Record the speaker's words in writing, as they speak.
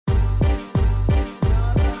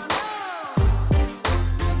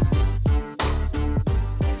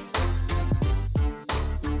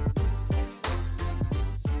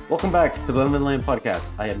Welcome back to the Lemon Lime podcast.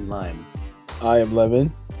 I am Lime. I am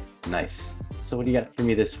Lemon. Nice. So what do you got for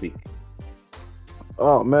me this week?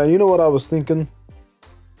 Oh man, you know what I was thinking?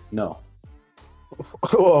 No.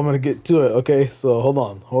 Oh, I'm gonna get to it. Okay, so hold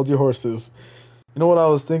on, hold your horses. You know what I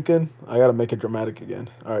was thinking? I gotta make it dramatic again.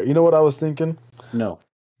 All right, you know what I was thinking? No.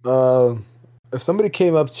 Uh, if somebody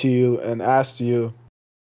came up to you and asked you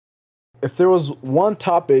if there was one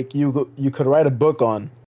topic you could write a book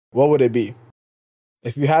on, what would it be?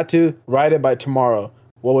 If you had to write it by tomorrow,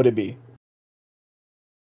 what would it be?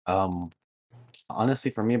 Um, honestly,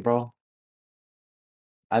 for me, bro,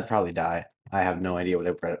 I'd probably die. I have no idea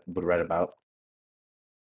what would write about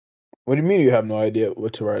What do you mean you have no idea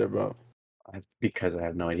what to write about? because I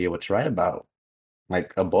have no idea what to write about.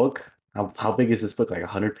 Like a book? How big is this book? Like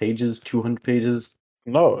 100 pages? 200 pages?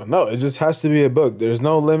 No, it just has to be a book. There's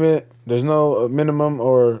no limit. There's no minimum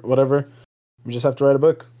or whatever. You just have to write a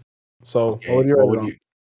book. So, what would Okay, you what write it would on? you...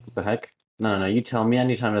 What the heck? No. You tell me. I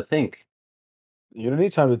need time to think. You don't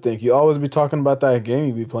need time to think. You always be talking about that game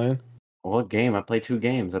you be playing. What game? I play two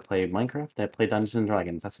games. I play Minecraft. I play Dungeons and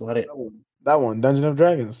Dragons. That's about it. That one, Dungeon of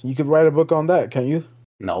Dragons. You could write a book on that, can't you?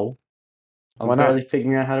 No, I'm Why not? barely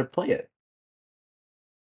figuring out how to play it.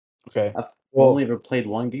 Okay. I've only Well, ever played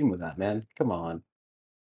one game with that, man. Come on.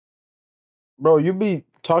 bro, you be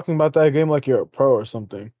talking about that game like you're a pro or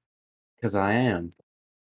something. Because I am.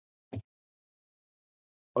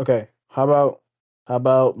 Okay. How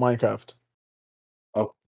about Minecraft?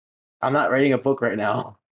 Oh, I'm not writing a book right now.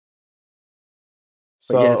 But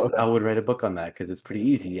So, yes, okay. I would write a book on that because it's pretty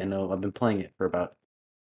easy. I know I've been playing it for about,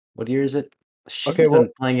 what year is it? Shit, Okay, I've well,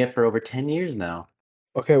 been playing it for over 10 years now.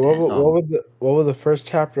 okay, what Damn. would the first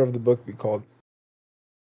chapter of the book be called?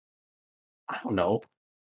 I don't know.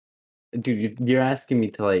 Dude, you're asking me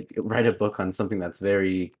to like write a book on something that's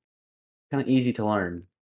very kind of easy to learn.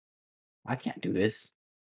 I can't do this.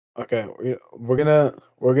 Okay, we're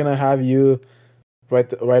gonna have you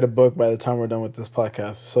write a book by the time we're done with this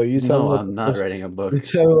podcast. So No, I'm not writing a you book.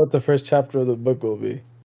 tell me what the first chapter of the book will be.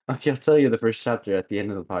 Okay, I'll tell you the first chapter at the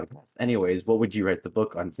end of the podcast. Anyways, what would you write the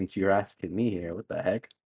book on since you're asking me here? What the heck?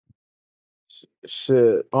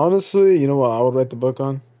 Shit, honestly, you know what I would write the book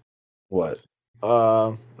on? What?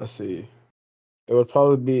 Let's see. It would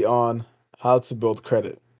probably be on how to build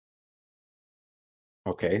credit.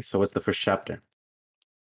 Okay, so what's the first chapter?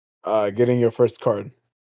 Getting your first card.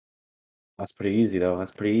 That's pretty easy though.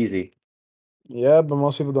 That's pretty easy. Yeah, but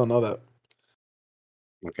most people don't know that.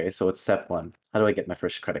 Okay, so it's step one. How do I get my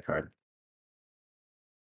first credit card?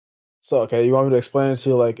 So, okay, you want me to explain it to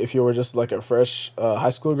you like if you were just like a fresh high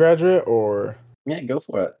school graduate or Yeah, go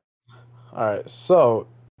for it. all right. So,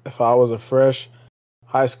 if I was a fresh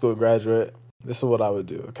high school graduate, this is what I would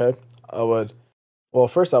do, okay? I would Well,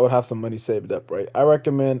 first I would have some money saved up, right? I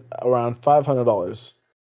recommend around $500,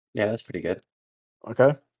 Yeah, that's pretty good.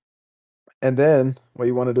 okay? And then what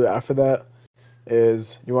you want to do after that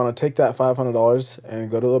is you want to take that $500 and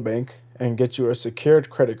go to the bank and get you a secured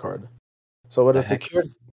credit card. So what The a secured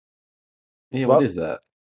heck's... Yeah, what Well, is that?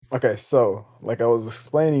 okay, so like I was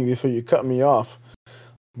explaining before you cut me off,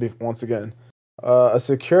 once again, a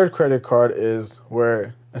secured credit card is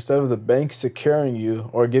where instead of the bank securing you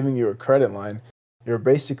or giving you a credit line, you're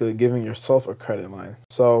basically giving yourself a credit line.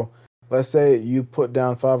 So let's say you put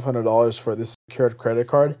down $500 for this secured credit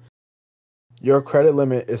card, your credit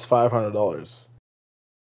limit is $500.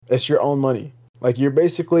 It's your own money. Like you're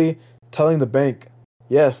basically telling the bank,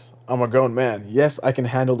 yes, I'm a grown man. Yes, I can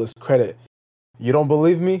handle this credit. You don't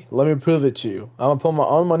believe me? Let me prove it to you. I'm gonna put my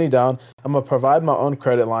own money down. I'm gonna provide my own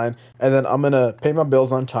credit line, and then I'm gonna pay my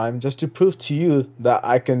bills on time just to prove to you that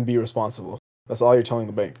I can be responsible. That's all you're telling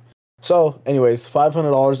the bank. So, anyways,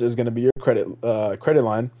 $500 is gonna be your credit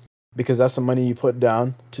line because that's the money you put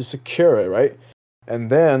down to secure it, right? And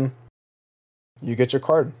then you get your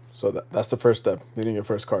card. So that's the first step, getting your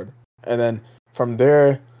first card. And then from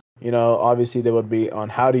there, obviously they would be on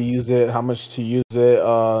how to use it, how much to use it,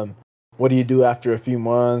 what do you do after a few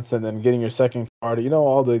months, and then getting your second card.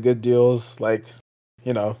 All the good deals, like,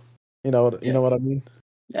 you know, you Yeah. know what I mean?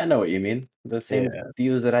 Yeah, I know what you mean. The same Yeah.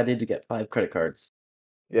 deals that I did to get 5 credit cards.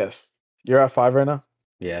 Yes. You're at 5 right now.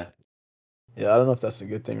 Yeah. Yeah, I don't know if that's a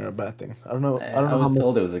good thing or a bad thing. I don't know. I don't I know how was much.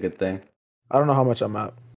 told it was a good thing. I don't know how much I'm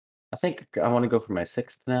at. I think I want to go for my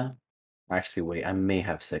sixth now. Actually, wait, I may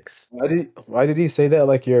have six. Why did he say that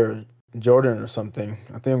like you're Jordan or something?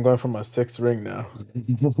 I think I'm going for my sixth ring now.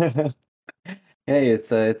 Hey,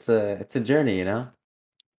 it's a journey, you know?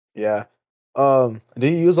 Yeah. Do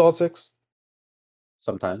you use all six?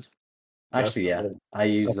 Sometimes. Actually, That's yeah, horrible. I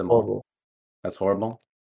use That's them all. horrible. That's horrible.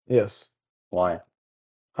 Yes. Why?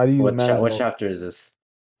 How do you What manage what all? chapter is this?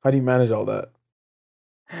 How do you manage all that?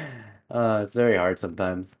 It's very hard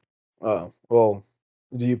sometimes. Oh, well,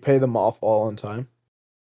 do you pay them off all on time?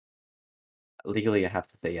 Legally, I have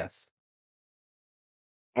to say yes.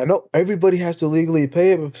 I know everybody has to legally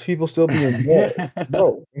pay it, but people still be in debt.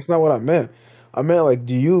 No, that's not what I meant. I meant like,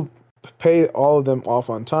 do you pay all of them off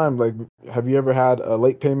on time? Like, have you ever had a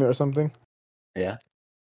late payment or something? Yeah,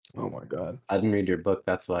 Oh my God. I didn't read your book,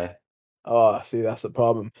 that's why. Oh, see, that's the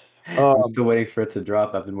problem. I'm Um, still waiting for it to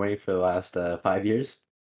drop. I've been waiting for the last, 5 years.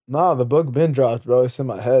 nah, the book been dropped, bro. It's in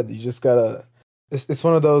my head. You just gotta. It's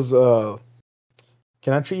one of those.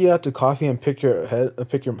 Can I treat you out to coffee and pick your head?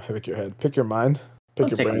 Pick your head. Pick your mind. Pick I'm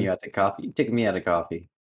your taking brain. you out to coffee. You taking me out of coffee.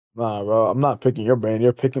 Nah, bro. I'm not picking your brain.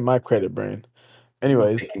 You're picking my credit brain. I'm not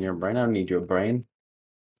Anyways, picking your brain. I don't need your brain.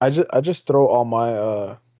 I just throw all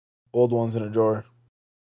my old ones in a drawer.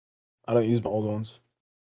 I don't use my old ones.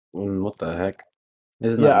 What the heck?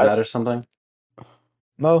 Isn't Yeah, that bad or something?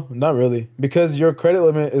 no, not really. Because your credit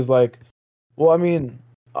limit is like, well, I mean,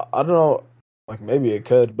 I don't know, like maybe it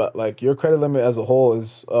could, but like your credit limit as a whole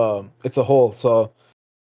is it's a whole. So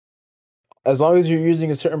as long as you're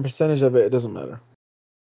using a certain percentage of it, it doesn't matter.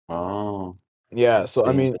 Oh, I Yeah, so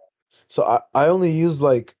I see. mean, so I only use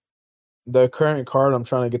like the current card I'm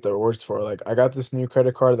trying to get the rewards for. Like I got this new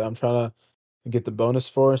credit card that I'm trying to get the bonus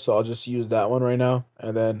for, so I'll just use that one right now,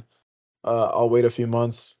 and then I'll wait a few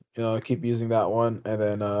months, keep using that one, and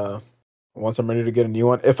then once I'm ready to get a new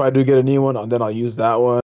one, if I do get a new one, then I'll use that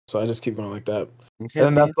one. So I just keep going like that, and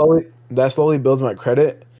then Okay. that slowly builds my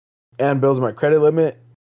credit and builds my credit limit,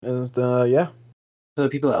 and yeah. For the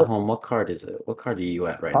people at Oh, home, what card is it? What card are you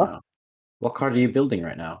at right huh? now? What card are you building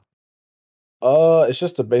right now? It's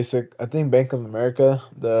just a basic. I think Bank of America,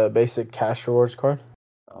 the basic cash rewards card.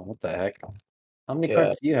 Oh, what the heck? How many Yeah,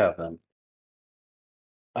 cards do you have then?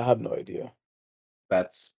 I have no idea.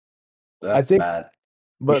 That's I that's think, bad.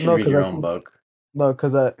 You but should no, read because your own book. no,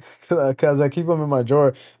 because because I keep them in my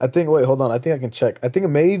drawer. I think. Wait, hold on. I think I can check. I think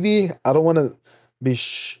maybe I don't want to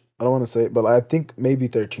I don't want to say it, but I think maybe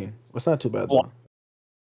 13. It's not too bad What?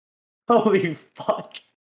 though. Holy fuck!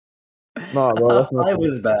 No, I bro, that's thought five nothing.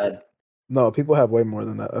 was bad. No, people have way more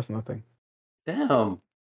than that. That's nothing. Damn.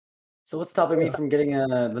 So what's stopping me Yeah. from getting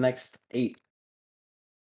the next eight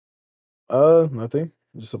Nothing.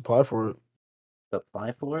 Just apply for it. to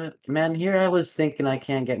apply for it? Man, here I was thinking I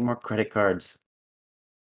can't get more credit cards.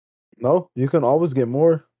 No, you can always get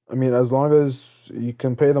more. I mean, as long as you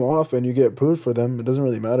can pay them off and you get approved for them, it doesn't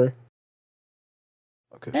really matter.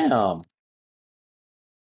 Okay, let's. Damn.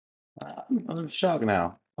 I'm shocked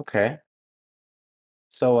now. Okay.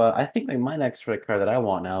 So I think like my next credit card that I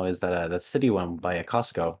want now is that the city one by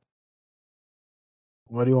Costco.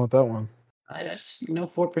 Why do you want that one? I just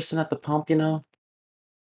 4% at the pump. That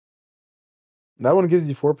one gives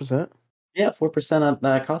you 4%. Yeah, 4% on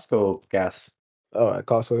Costco gas. Oh, at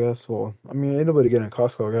Costco gas. Well, I mean, ain't nobody getting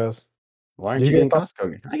Costco gas. Why Do aren't you you get getting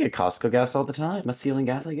Costco? I get Costco gas all the time. That's the only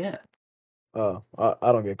gas I get. I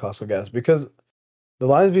don't get Costco gas because the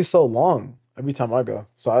lines be so long every time I go.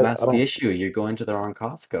 So I That's the don't. issue. You're going to the wrong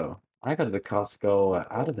Costco. I go to the Costco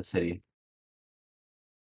out of the city.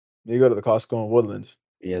 You go to the Costco in Woodlands.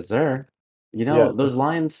 Yes, sir. Yeah, Those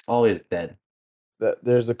lines always dead.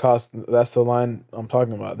 there's a cost. That's the line I'm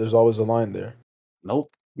talking about. There's always a line there.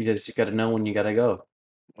 Nope. You just gotta know when you gotta go.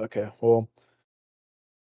 Okay, well,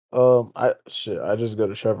 I just go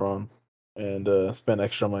to Chevron and spend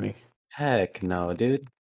extra money. Heck no, dude.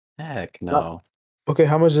 Heck No. no. Okay,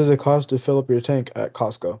 how much does it cost to fill up your tank at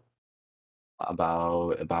Costco?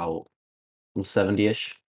 About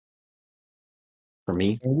 70-ish for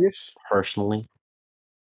me 70-ish? personally.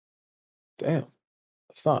 Damn,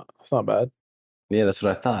 that's not bad. Yeah, that's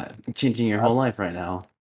what I thought. Changing your whole life right now.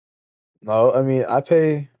 No, I mean I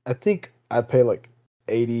think I pay like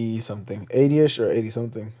 80 something, 80-ish or 80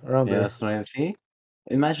 something around Yeah, there. that's what I see.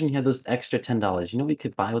 Imagine you had those extra $10. You know what you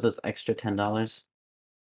could buy with those extra $10?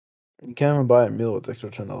 You can't even buy a meal with extra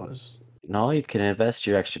 $10. No, you can invest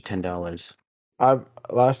your extra $10. I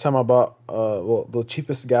last time I bought well the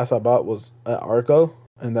cheapest gas I bought was at Arco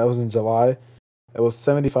and that was in July. It was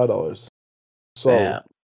 $75. So, Damn.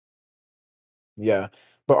 yeah.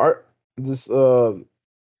 But this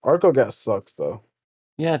Arco gas sucks though.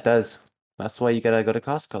 Yeah, it does. That's why you gotta go to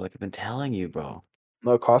Costco, like I've been telling you, bro.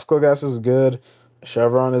 No, Costco gas is good.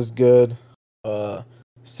 Chevron is good. Uh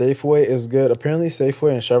Safeway is good. Apparently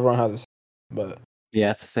Safeway and Chevron have the same, but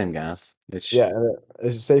Yeah, it's the same gas. yeah,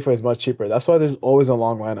 Safeway is much cheaper. That's why there's always a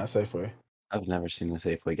long line at Safeway. I've never seen a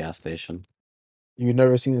Safeway gas station. You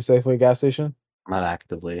never seen a Safeway gas station? Not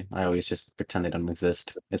actively. I always just pretend they don't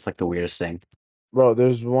exist. It's like the weirdest thing. Bro,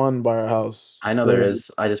 there's one by our house. I know there Literally.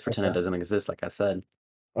 is. I just pretend it Okay. doesn't exist, like I said.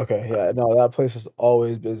 Okay, yeah, no, that place is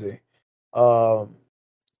always busy. Um,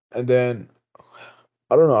 and then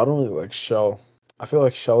I don't know, I don't really like Shell. I feel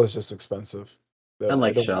like Shell is just expensive. I The it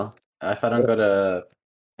like don't Shell. If I don't go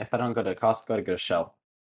to Costco, I go to Shell.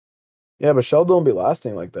 Yeah, but Shell don't be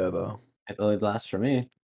lasting like that though. It only lasts for me.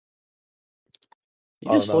 You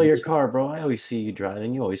I don't just know. floor your car, bro. I always see you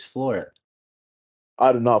driving. You always floor it.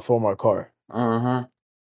 I do not fill my car. Uh-huh.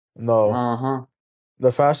 No. Uh-huh.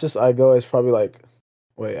 The fastest I go is probably like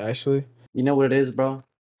wait, actually? You know what it is, bro?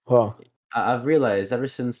 Huh. I've realized ever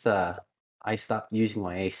since I stopped using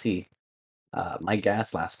my AC, my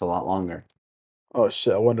gas lasts a lot longer. Oh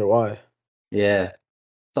shit, I wonder why. Yeah.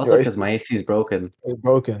 It's Your also because AC my AC is broken. is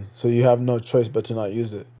broken, so you have no choice but to not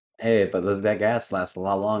use it. Hey, but that gas lasts a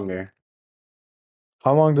lot longer.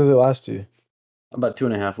 How long does it last you? About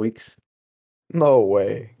 2.5 weeks. No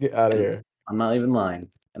way. Get out of And here. I'm not even lying.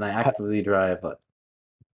 And I Ha actively drive.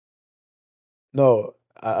 no,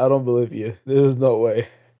 I don't believe you. There's no way.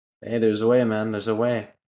 Hey, there's a way, man. There's a way.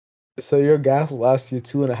 So your gas lasts you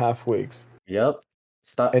 2.5 weeks, Yep.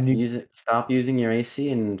 and you Stop using your AC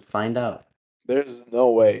and find out. there's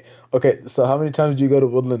no way. Okay, so how many times do you go to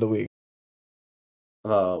Woodland a week?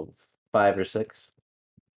 About 5 or 6.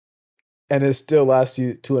 And it still lasts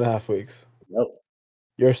you 2.5 weeks. Nope.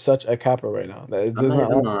 You're such a capper right now. That it I'm does not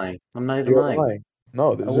not even last. lying. I'm not even You're lying. lying.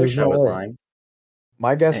 No, I there's wish I no was way. lying.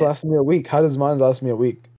 My gas Hey, lasts me a week. How does mine last me a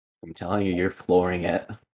week? I'm telling you, you're flooring it.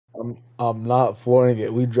 I'm not flooring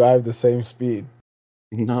it. We drive the same speed.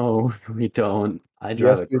 No, we don't. I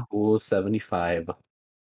drive Yes, a we cool 75.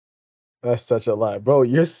 that's such a lie. Bro,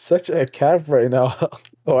 you're such a cap right now.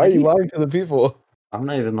 Why Why are do you you lying to the people? I'm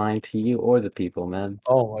not even lying to you or the people, man.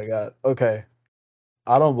 Oh my god. Okay.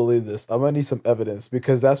 I don't believe this. I'm gonna need some evidence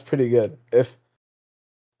because that's pretty good. If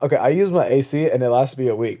okay, I use my AC and it lasts me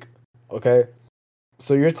a week. Okay.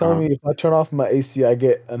 So you're telling Uh, me if I turn off my AC, I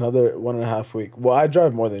get another 1.5 week. Well, I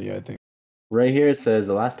drive more than you, I think. right here it says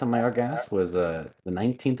the last time I got gas was the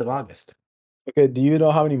 19th of August. Okay, do you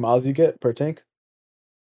know how many miles you get per tank?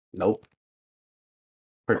 Nope.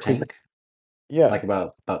 Per Okay, tank? yeah, Like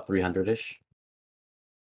about 300-ish.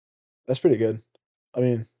 that's pretty good. I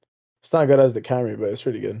mean, it's not good as the Camry, but it's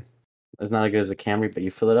pretty good. It's not as good as a Camry, but you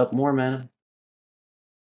fill it up more, man.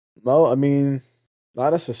 No, I mean,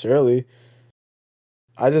 not necessarily.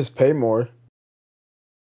 I just pay more.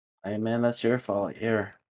 Hey, man, that's your fault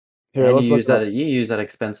here. Here, And let's look it up. you use that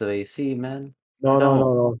expensive AC, man. I No, no, don't.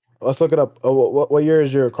 no, no. Let's look it up. Oh, what year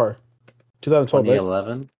is your car? 2012, right?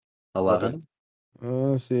 2011, Okay. 11.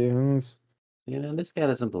 Let's see. You know, this guy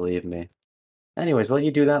doesn't believe me. Anyways, while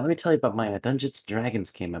you do that, let me tell you about my Dungeons& and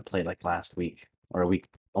Dragons game I played, like, last week, or a week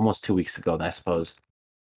almost 2 weeks ago, I suppose.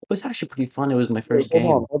 It was actually pretty fun, it was my Wait, first game.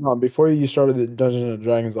 hold on. Before you started the Dungeons and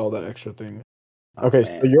Dragons, all that extra thing. Oh, Okay, so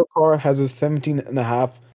man. your car has a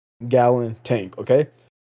 17.5 gallon tank, okay?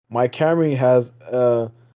 My Camry has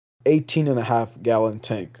a 18.5 gallon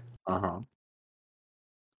tank, Uh-huh.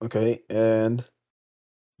 okay? And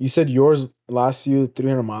you said yours lasts you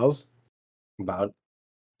 300 miles? About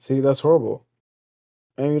See, that's horrible.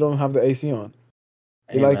 And you don't have the AC on.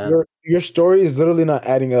 You're hey, like man. your story is literally not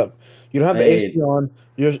adding up. You don't have the AC Hey, on.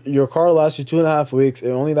 Your car lasts you 2.5 weeks.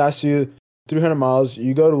 It only lasts you 300 miles.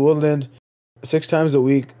 You go to Woodland 6 times a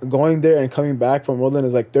week. Going there and coming back from Woodland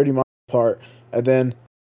is like 30 miles apart. And then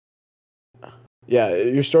yeah,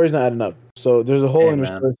 your story's not adding up. So there's a hole hey, in your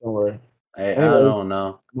man. story somewhere. Hey, I Anyway, don't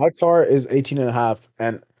know. my car is 18 and a half,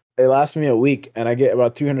 and it lasts me a week, and I get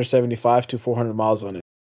about 375 to 400 miles on it.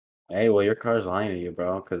 Hey, well, your car's lying to you,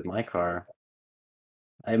 bro. Cause my car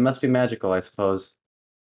it must be magical, I suppose.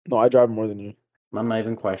 No, I drive more than you. I'm not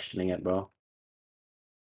even questioning it, bro. I'll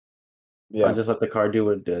Yeah, just let the car do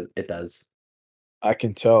what it does. I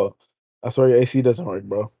can tell. That's why your AC doesn't work,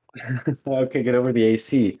 bro. Okay, get over the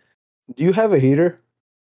AC. Do you have a heater?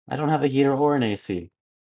 I don't have a heater or an AC.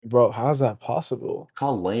 Bro, how's that possible? It's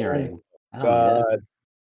called Oh layering. I don't get it. God.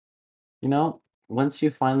 You know, once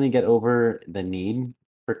you finally get over the need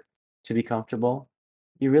for to be comfortable,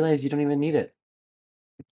 you realize you don't even need it.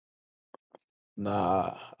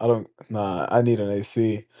 Nah, I don't nah, I need an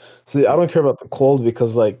AC. See, I don't care about the cold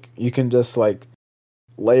because like you can just like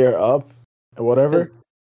layer up or It's because whatever.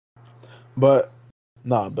 But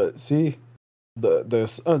nah, but see,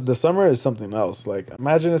 the summer is something else. Like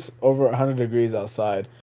imagine it's over 100 degrees outside,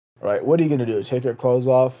 right? What are you gonna do? Take your clothes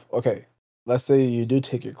off? Okay, let's say you do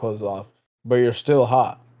take your clothes off, but you're still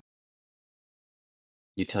hot.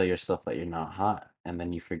 you tell yourself that you're not hot, and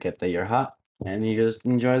then you forget that you're hot, and you just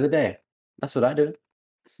enjoy the day. That's what I do.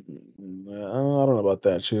 I don't know about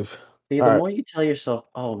that, Chief. See, All the right, more you tell yourself,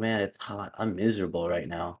 "Oh man, it's hot. I'm miserable right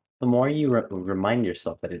now," the more you remind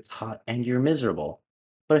yourself that it's hot and you're miserable.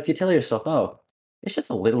 But if you tell yourself, "Oh, it's just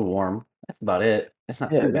a little warm. That's about it. It's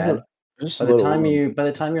not Yeah, too bad." just a little warm. By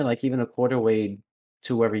the time you're, like, even a quarter way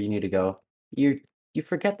to wherever you need to go, you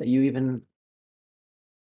forget that you even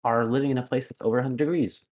are living in a place that's over 100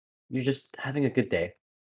 degrees. You're just having a good day.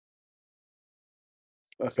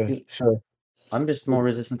 Okay, You sure. I'm just more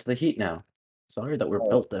resistant to the heat now. Sorry that we're Uh,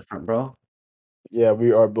 built different, bro. yeah,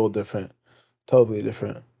 we are built different. Totally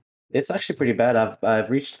different. It's actually pretty bad. I've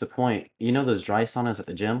reached the point, you know those dry saunas at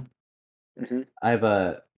the gym? Mhm. I've,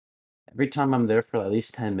 every time I'm there for at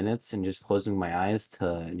least 10 minutes and just closing my eyes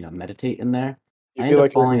to, meditate in there, You I feel end up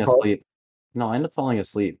like you're in falling your car? asleep. No, I end up falling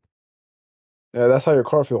asleep. Yeah, that's how your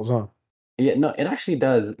car feels, huh? Yeah, no, it actually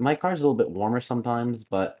does. My car's a little bit warmer sometimes,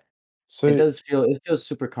 but So it feels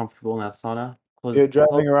super comfortable in that sauna. you're Close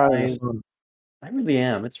driving around in my the eyes. sun, I really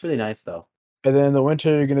am. It's really nice though. and then in the winter,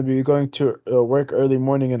 you're gonna be going to, work early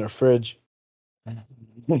morning in a fridge. In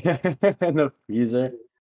the freezer.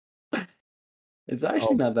 It's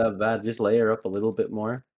actually Oh, not that bad. Just layer up a little bit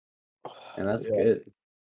more, and that's yeah, good.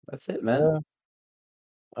 That's it, man. yeah,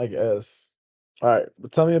 I guess. Alright,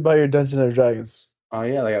 but tell me about your Dungeons& and Dragons. Oh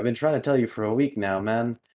yeah, like I've been trying to tell you for a week now,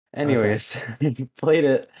 man. Okay. Anyways, you played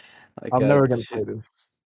it like I'm never gonna play this.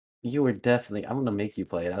 you were definitely. I'm gonna make you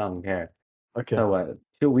play it. I don't care. Okay. So what?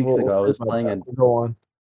 2 weeks We'll ago, take my back. We'll go on.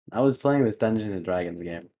 I was playing this Dungeons and Dragons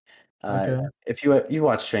game. Uh, Okay. if you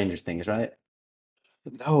watch Stranger Things, right?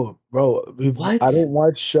 No, bro, I What? don't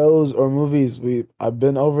watch shows or movies. I've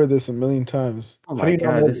been over this a million times. Oh How do my you not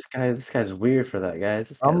God, know this? this guy's weird for that, guys.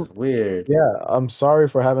 This I'm guy's weird. Yeah, I'm sorry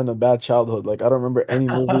for having a bad childhood. Like, I don't remember any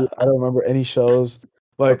movie. I don't remember any shows.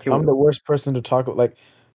 Like, Okay, I'm the worst person to talk. Like,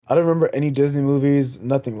 I don't remember any Disney movies.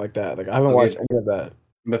 Nothing like that. Like, I haven't watched okay. any of that.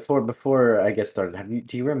 Before I get started,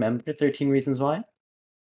 do you remember 13 Reasons Why?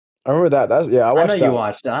 I remember that. I I know watched you that.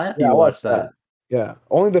 watched that. Yeah, I You watched watched that. that. Yeah,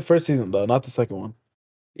 only the first season though, not the second one.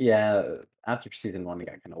 Yeah. After season one, it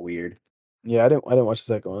got kind of weird. Yeah, I didn't watch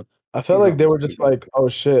the second one. I felt Season like one they was were pretty just good. like, oh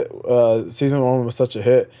shit, season one was such a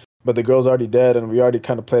hit, but the girl's already dead, and we already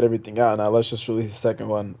kind of played everything out. Now let's just release the second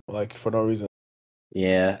one, like for no reason.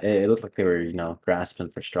 Yeah, it looked like they were, grasping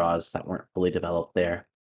for straws that weren't fully developed there.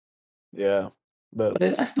 Yeah, but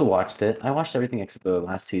But I still watched it. I watched everything except the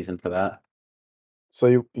last season for that. so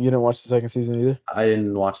you didn't watch the second season either? I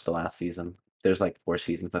didn't watch the last season. There's like 4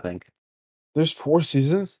 seasons, I think. There's 4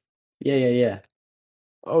 seasons? Yeah, yeah, yeah.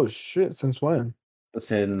 Oh shit! Since when?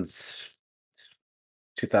 Since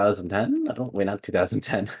 2010? I don't wait, not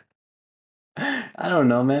 2010. I don't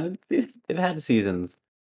know, man. They've had seasons.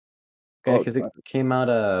 Okay, Oh, because it came out,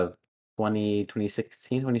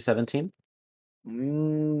 2016, 2017.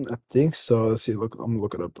 I think so. Let's see. Look, I'm gonna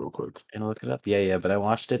look it up real quick. And look it up. Yeah, yeah, but I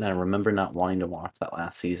watched it and I remember not wanting to watch that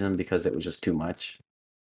last season because it was just too much.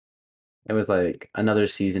 It was like another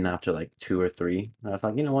season after like 2 or 3. And I was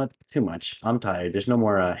like, "You know what? Too much. I'm tired. There's no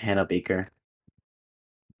more, Hannah Baker."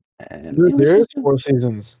 And it Dude, was there is just 4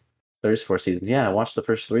 seasons. there's 4 seasons. Yeah, I watched the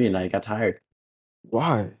first 3 and I got tired.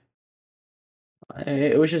 Why?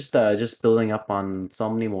 It was just building up on so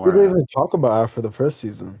many What more, did they even talk about after the first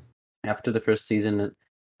season? after the first season,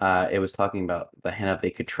 it was talking about the Hannah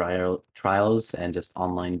Baker trials and just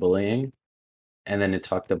online bullying. And then it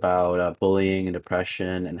talked about, bullying and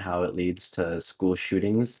depression and how it leads to school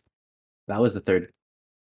shootings. That was the 3rd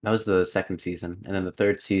that was the 2nd season, and then the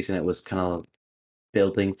 3rd season, it was kinda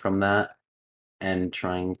building from that and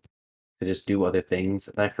trying to just do other things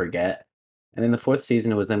that I forget. And then the 4th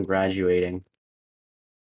season, it was them graduating.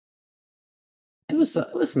 It was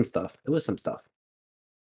some stuff. It was some stuff.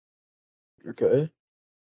 Okay.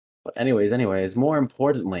 But anyways, more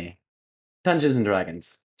importantly, Dungeons& and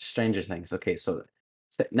Dragons, Stranger Things. Okay, so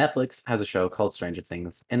Netflix has a show called Stranger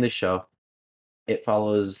Things. In this show, it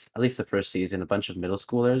follows, at least the 1st season, a bunch of middle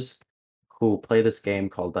schoolers who play this game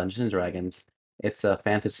called Dungeons& and Dragons. It's a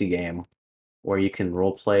fantasy game where you can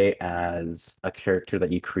role play as a character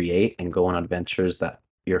that you create and go on adventures that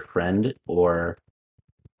your friend or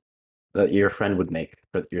that your friend would make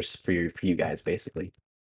for for you guys basically.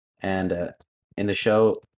 And in the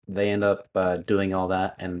show, they end up doing all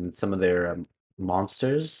that, and some of their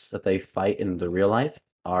monsters that they fight in the real life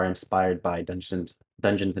are inspired by Dungeons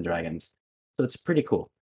and Dragons. So it's pretty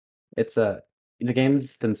cool. It's the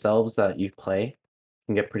games themselves that you play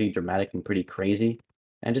can get pretty dramatic and pretty crazy,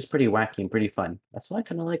 and just pretty wacky and pretty fun. That's why I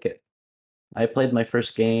kind of like it. I played my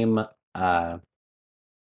first game about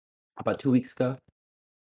 2 weeks ago.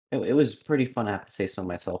 It was pretty fun, I have to say so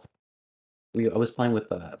myself. I was playing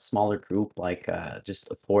with a smaller group, like just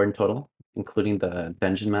 4 in total, including the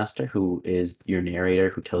dungeon master, who is your narrator,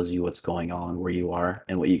 who tells you what's going on, where you are,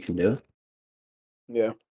 and what you can do.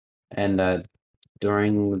 Yeah. And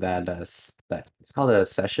during that it's called a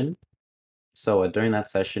session. So during that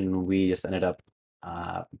session, we just ended up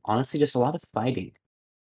honestly just a lot of fighting.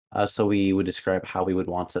 So we would describe how we would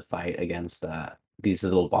want to fight against these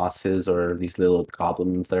little bosses or these little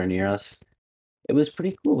goblins that are near us. It was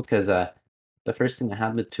pretty cool because the first thing that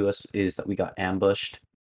happened to us is that we got ambushed,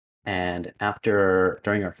 and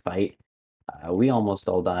during our fight, we almost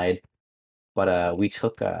all died. But we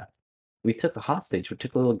took a hostage. We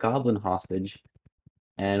took a little goblin hostage,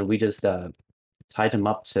 and we just tied him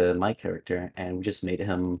up to my character, and we just made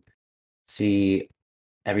him see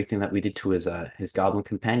everything that we did to his goblin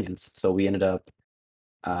companions. So we ended up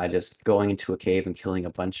just going into a cave and killing a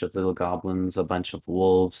bunch of little goblins, a bunch of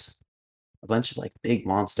wolves, a bunch of like big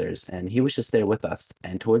monsters, and he was just there with us.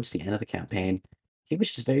 And towards the end of the campaign, he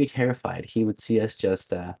was just very terrified. He would see us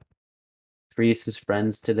just freeze his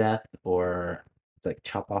friends to death, or like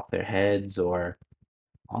chop off their heads, or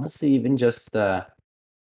honestly even just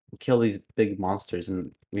kill these big monsters,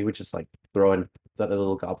 and we would just like throw the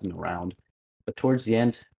little goblin around. But towards the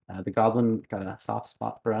end, the goblin got a soft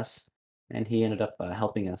spot for us, and he ended up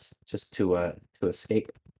helping us just to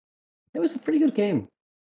escape. It was a pretty good game.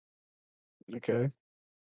 Okay.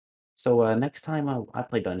 So next time I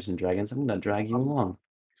play Dungeons and Dragons, I'm gonna drag you Um, along.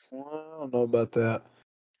 well, I don't know about that.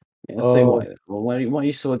 Yeah, say Um, what? Well, why are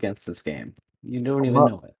you so against this game? You don't I'm even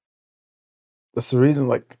not. know it. That's the reason.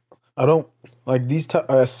 Like, I don't like these.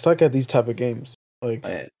 I suck at these type of games. Like,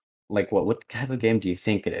 Uh, like what? What type of game do you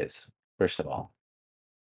think it is? First of all,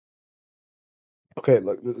 okay,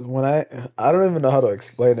 like when I don't even know how to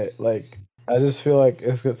explain it. Like, I just feel like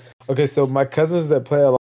it's good. Okay, so my cousins that play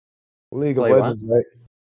a lot League of play what? Legends, right?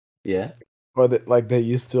 Yeah. Or that like they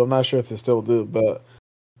used to. I'm not sure if they still do, but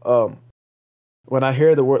um, when I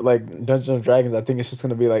hear the word like Dungeons and Dragons, I think it's just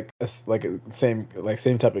gonna be like like a same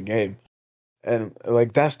type of game, and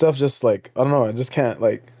like that stuff just like I don't know, I just can't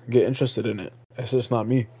like get interested in it. It's just not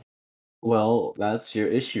me. Well, that's your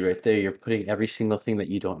issue right there. You're putting every single thing that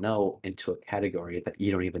you don't know into a category that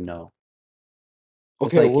you don't even know.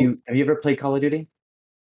 It's Okay, like well, you have you ever played Call of Duty?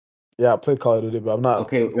 yeah, I played Call of Duty, but I'm not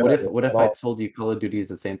Okay, good at it what at if I all. told you Call of Duty is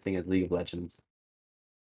the same thing as League of Legends?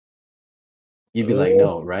 You'd be like, Uh,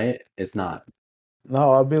 "No, right? It's not."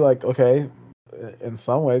 no, I'd be like, okay, in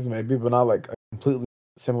some ways maybe, but not like a completely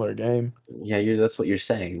similar game. Yeah, that's what you're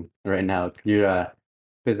saying right now. You're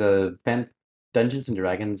because Dungeons and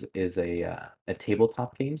Dragons is a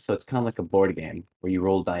tabletop game, so it's kind of like a board game where you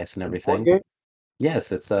roll dice and A board everything. game?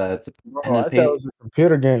 Yes, it's a pen Bro, and I thought it paper. was a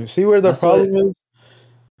computer game. See where the That's what. problem is?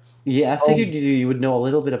 Yeah, I figured Um, you would know a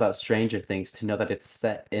little bit about Stranger Things to know that it's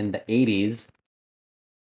set in the 80s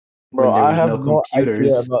bro, when there was no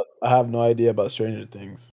computers. I have no idea about Stranger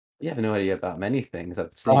Things. You have no idea about many things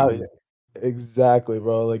I've I seen. have, exactly,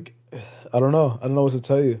 bro. Like, I don't know. I don't know what to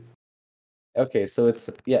tell you. Okay, so it's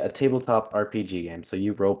yeah, a tabletop RPG game. So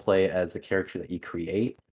you role play as the character that you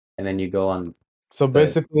create, and then you go on So the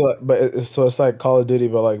basically, like, but it's like Call of Duty,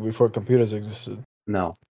 but like before computers existed.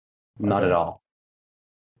 no, not at Okay, all.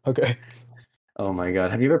 okay. Oh my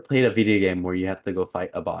God. Have you ever played a video game where you have to go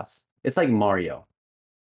fight a boss? It's like Mario.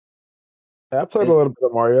 I played a It's little bit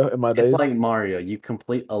of Mario in my it's like days. Mario. You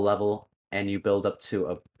complete a level and you build up to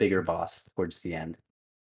a bigger boss towards the end.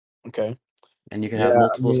 Okay. And you can have Yeah,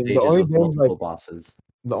 I multiple mean, stages with multiple bosses.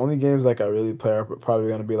 the only games like I really play are probably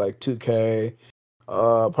gonna be like 2K,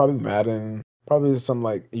 probably Madden, probably some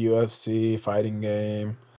like UFC fighting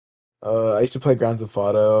game. I used to play Grand Theft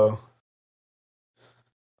Auto.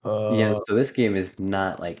 Yeah, Uh, so this game is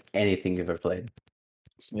not like anything you've ever played.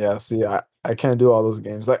 yeah. See, I can't do all those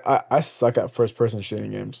games. Like I suck at first person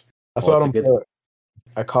shooting games. That's Well, why I it's a don't good play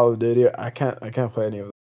at Call of Duty. I can't play any of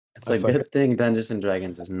them. it's I a suck at. good thing Dungeons and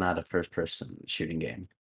Dragons is not a first person shooting game.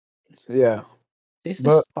 Yeah, This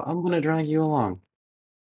but is I'm gonna drag you along.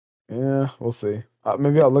 yeah, we'll see.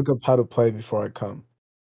 Maybe I'll look up how to play before I come.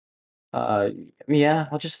 Uh, yeah,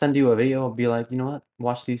 I'll just send you a video. I'll be like, you know what?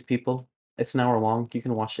 Watch these people. It's an hour long. You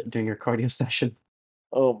can watch it during your cardio session.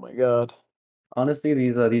 Oh my god. Honestly,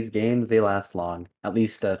 these games they last long, at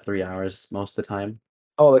least 3 hours most of the time.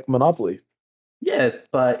 Oh, like Monopoly. Yeah,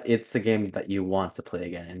 but it's a game that you want to play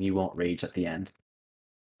again, and you won't rage at the end.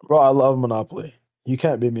 Bro, I love Monopoly. You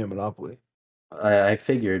can't beat me at Monopoly. I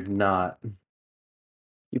figured not.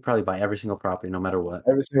 You probably buy every single property, no matter what.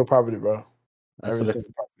 Every single property, bro. That's Every what if.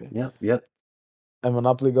 single property. Yep, yep. And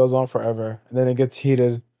Monopoly goes on forever, and then it gets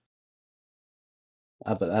heated.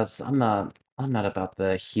 But that's I'm not about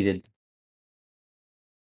the heated.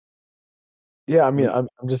 Yeah, I mean, I'm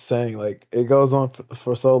just saying, like, it goes on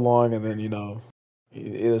for so long, and then,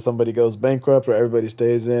 either somebody goes bankrupt or everybody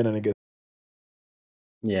stays in, and it gets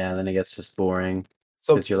Yeah, then it gets just boring.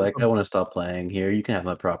 So, because you're like, so "I wanna stop playing here, you can have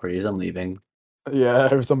my properties, I'm leaving."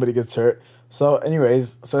 yeah, if somebody gets hurt. So,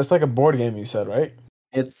 anyways, so it's like a board game, you said, right?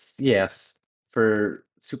 It's yes. For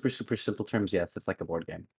super, super simple terms, yes, it's like a board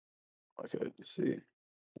game. Okay, let's see.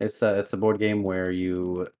 It's a board game where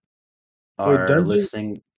you Wait, are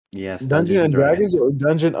listening. Yes, Dungeon Dungeons& and and Dragons Dragons. or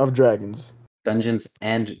Dungeon of Dragons? Dungeons&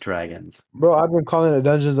 and Dragons. Bro, I've been calling it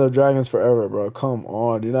Dungeons of Dragons forever, bro. Come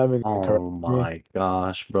on, you're not even gonna correct Oh me. my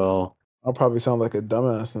gosh, bro. I'll probably sound like a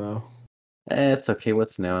dumbass now. It's okay,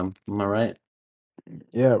 what's new? Am I right?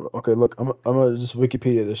 Yeah, okay, look, I'm gonna just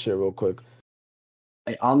Wikipedia this shit real quick.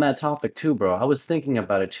 Hey, on that topic too, bro, I was thinking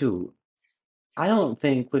about it too. I don't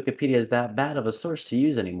think Wikipedia is that bad of a source to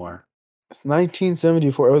use anymore. It's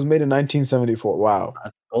 1974. It was made in 1974. Wow. I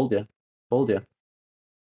told you. Told you.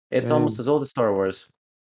 It's almost And as old as Star Wars.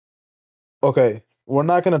 okay, we're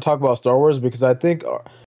not gonna talk about Star Wars because I think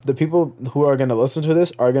the people who are gonna listen to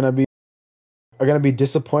this are gonna be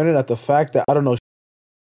disappointed at the fact that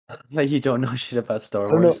Like, you don't know shit about Star I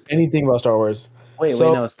don't know Wars? anything about Star Wars. Wait,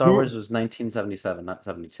 So no, Star you, Wars was 1977, not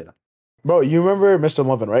 72. bro, you remember Mr.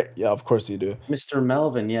 Melvin, right? Yeah, of course you do. Mr.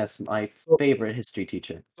 Melvin, yes, my So, favorite history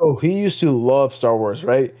teacher. so he used to love Star Wars,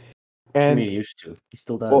 right? I mean, And he used to. He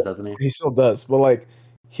still does, well, doesn't he? he still does, but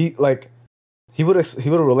he like he would have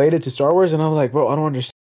related to Star Wars, and I'm like, bro, I don't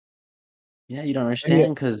understand. Yeah, you don't Any,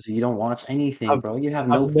 understand because you don't watch anything, I've bro. You have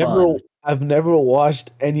I've no never fun. I've never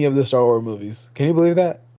watched any of the Star Wars movies. Can you believe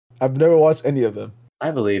that? I've never watched any of them.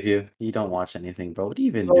 I believe you. You don't watch anything, bro. What do you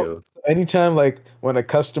even So do? anytime like when a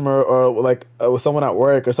customer or like with someone at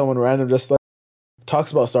work or someone random just like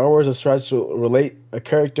talks about Star Wars or tries to relate a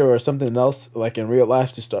character or something else like in real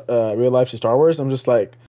life to Star Wars, I'm just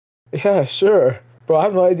like, yeah, sure, bro. I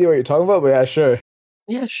have no idea what you're talking about, but yeah, sure.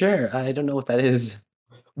 Yeah, sure. I don't know what that is.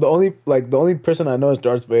 The only person I know is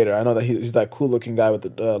Darth Vader. I know that he's that cool looking guy with the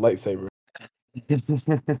lightsaber.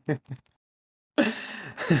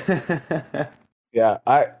 Yeah,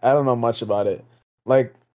 I don't know much about it.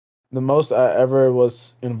 Like the most I ever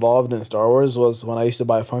was involved in Star Wars was when I used to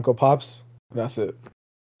buy Funko Pops. That's it.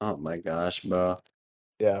 Oh my gosh, bro.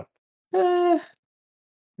 Yeah. Eh,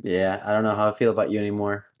 yeah, I don't know how I feel about you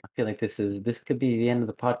anymore. I feel like this could be the end of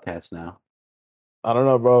the podcast now. I don't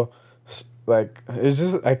know, bro. Like it's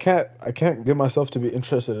just I can't get myself to be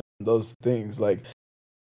interested in those things. Like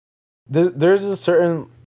there's a certain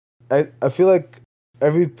I feel like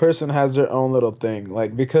every person has their own little thing.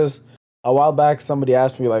 Like because a while back somebody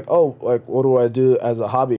asked me like, "Oh, like what do I do as a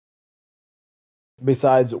hobby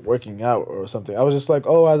besides working out or something?" I was just like,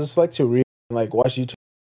 "Oh, I just like to read and like watch YouTube."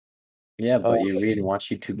 Yeah, Uh, but you read and watch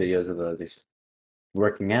YouTube videos of this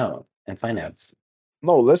working out and finance.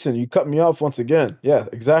 no, listen, you cut me off once again. Yeah,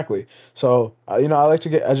 exactly. So, you know, I like to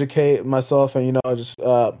get educate myself and just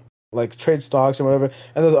like trade stocks and whatever.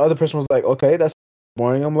 And then the other person was like, "Okay, that's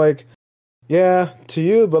boring." I'm like, "Yeah, to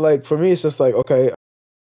you, but like for me, it's just like okay."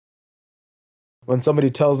 When somebody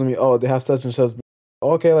tells me, "Oh, they have such and such,"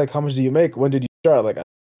 okay, like how much do you make? When did you start? Like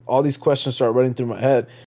all these questions start running through my head,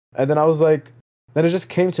 and then I was like, then it just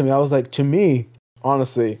came to me. I was like, to me,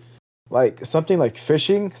 honestly, like something like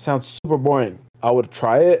fishing sounds super boring. I would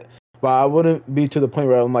try it, but I wouldn't be to the point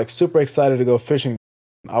where I'm like super excited to go fishing.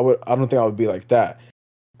 I don't think I would be like that.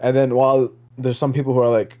 And then while there's some people who are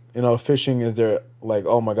like, fishing is their like,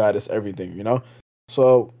 oh my god, it's everything.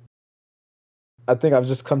 So I think I've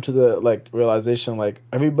just come to the like realization like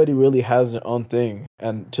everybody really has their own thing,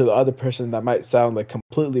 and to the other person that might sound like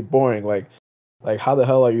completely boring. Like how the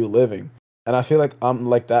hell are you living? And I feel like I'm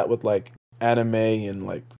like that with like anime and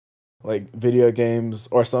like video games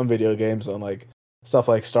or some video games and like stuff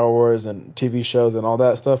like Star Wars and TV shows and all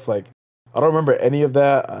that stuff. Like I don't remember any of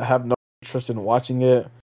that. I have no interest in watching it.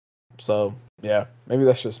 So yeah, maybe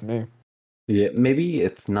that's just me. Yeah, maybe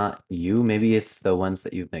it's not you, maybe it's the ones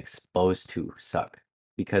that you've been exposed to suck.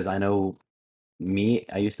 Because I know me,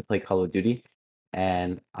 I used to play Call of Duty,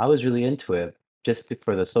 and I was really into it just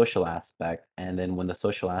for the social aspect. And then when the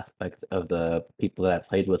social aspect of the people that I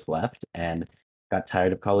played with left and got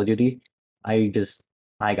tired of Call of Duty, I just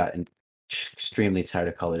I got extremely tired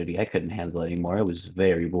of Call of Duty. I couldn't handle it anymore. It was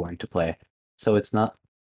very boring to play. So it's not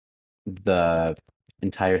the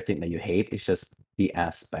entire thing that you hate, it's just the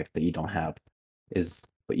aspect that you don't have is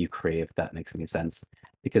what you crave, if that makes any sense.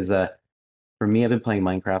 Because for me, I've been playing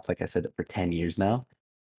Minecraft, like I said, for 10 years now,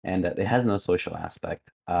 and it has no social aspect.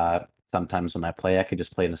 Sometimes when I play, I could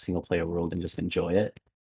just play in a single player world and just enjoy it.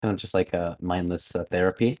 Kind of just like a mindless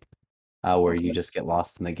therapy, where you Okay. just get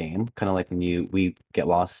lost in the game. Kind of like when we get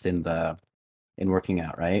lost in working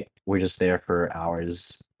out, right? We're just there for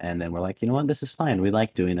hours, and then we're like, you know what, this is fine. We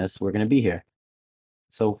like doing this. We're gonna be here.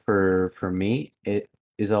 So for me, it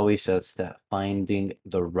is always just finding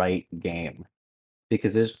the right game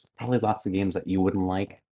because there's probably lots of games that you wouldn't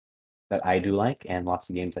like that I do like, and lots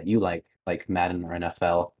of games that you like Madden or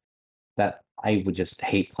NFL, that I would just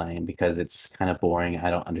hate playing because it's kind of boring.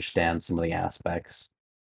 I don't understand some of the aspects.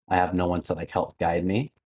 I have no one to like help guide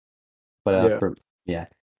me. But Yeah. for yeah,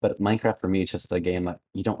 but Minecraft for me is just a game that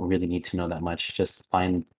you don't really need to know that much. Just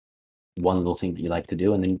find one little thing that you like to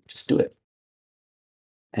do and then just do it.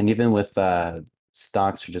 And even with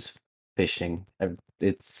stocks or just fishing,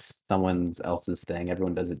 it's someone else's thing.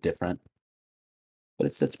 Everyone does it different. But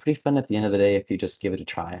it's pretty fun at the end of the day if you just give it a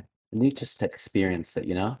try. And you just experience it,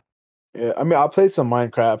 you know? Yeah, I mean, I played some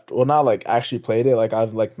Minecraft. Well, not like actually played it. Like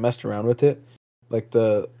I've like messed around with it, like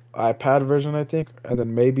the iPad version, I think, and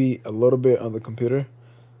then maybe a little bit on the computer.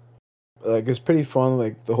 Like it's pretty fun.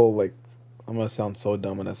 Like the whole like, I'm gonna sound so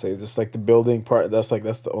dumb when I say just like the building part. That's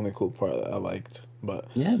the only cool part that I liked. But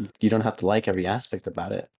Yeah, you don't have to like every aspect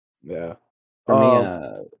about it. yeah. For me,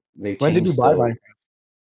 Um, they when did you changed buy the Minecraft?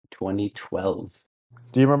 2012,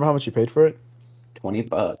 Do you remember how much you paid for it?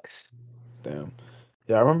 $20. Damn.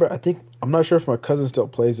 Yeah, I remember. I think I'm not sure if my cousin still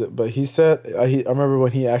plays it, but he said I remember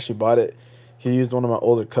when he actually bought it. He used one of my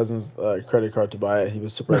older cousin's credit card to buy it. He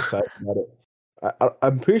was super excited about it.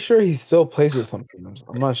 I'm pretty sure he still plays it sometimes.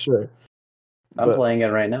 I'm not sure, I'm but playing it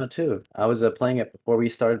right now too. I was playing it before we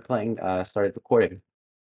started started recording.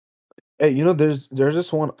 hey, there's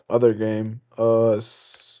this one other game,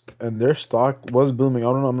 and their stock was booming.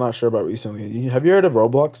 I don't know. I'm not sure about recently. Have you heard of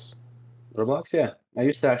Roblox? Roblox, yeah. I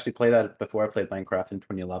used to actually play that before I played Minecraft in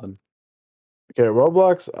 2011. Okay,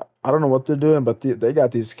 Roblox. I don't know what they're doing, but they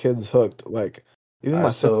got these kids hooked. Like even Uh, my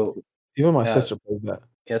sister, so even my yeah, sister plays that.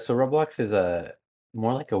 yeah. So Roblox is a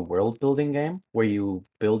more like a world building game where you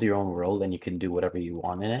build your own world and you can do whatever you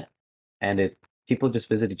want in it. And it people just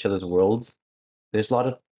visit each other's worlds. There's a lot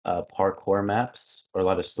of parkour maps or a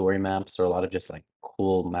lot of story maps or a lot of just like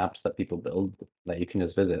cool maps that people build that you can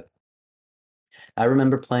just visit. I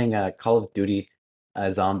remember playing Call of Duty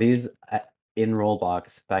Zombies in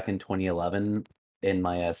Roblox back in 2011 in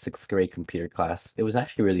my sixth grade computer class. It was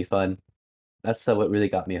actually really fun. That's what really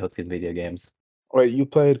got me hooked in video games. Wait, you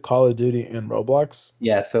played Call of Duty in Roblox?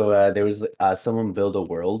 Yeah, so there was someone built a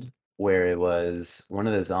world where it was one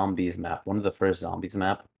of the first zombies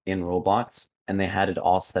map in Roblox, and they had it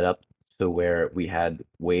all set up to where we had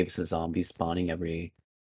waves of zombies spawning every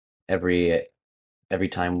every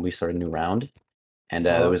time we start a new round. And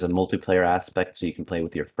there Uh-huh. was a multiplayer aspect, so you can play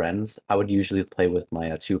with your friends. I would usually play with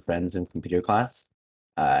my two friends in computer class.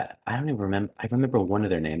 I don't even remember. I remember one of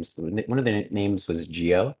their names. One of their names was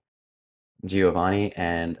Giovanni,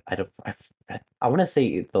 and I want to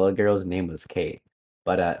say the girl's name was Kate.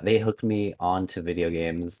 But they hooked me on to video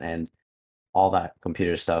games and all that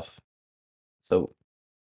computer stuff. So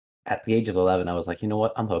at the age of 11, I was like, you know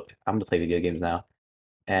what? I'm hooked. I'm gonna play video games now.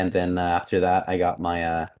 And then after that, I got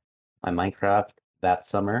my Minecraft that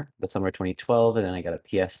summer, the summer 2012, and then I got a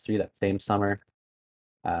PS3 that same summer.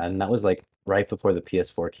 And that was like right before the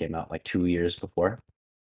PS4 came out, like 2 years before.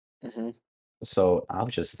 Hmm. So I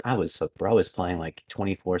was so bro, I was playing like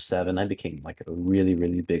 24/7. I became like a really,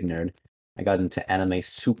 really big nerd. I got into anime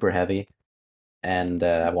super heavy, and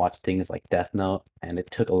I watched things like Death Note, and it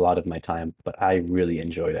took a lot of my time, but I really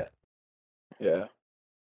enjoyed it. Yeah.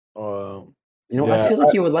 Um, You know, I yeah, feel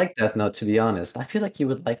like you would like Death Note, to be honest. I feel like you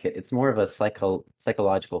would like it. It's more of a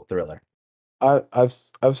psychological thriller.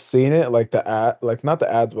 I've seen it like the ad, like not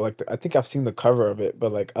the ads, but like I think I've seen the cover of it,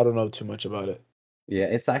 but like I don't know too much about it. Yeah,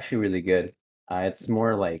 it's actually really good. It's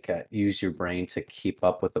more like use your brain to keep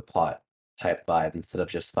up with the plot type vibe instead of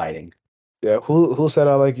just fighting. Yeah, who said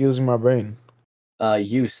I like using my brain?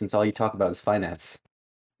 You, since all you talk about is finance.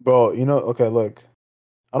 Bro, okay, look.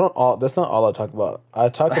 I don't all that's not all I talk about. I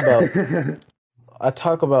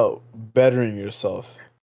talk about bettering yourself.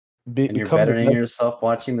 And you're Become the bettering best yourself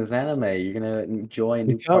watching this anime. You're gonna enjoy a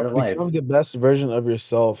new part of life. become the best version of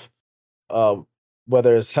yourself. Um,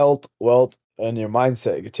 whether it's health, wealth, and your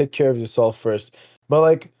mindset. You take care of yourself first. But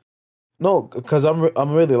like no, because I'm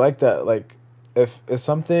really like that. Like if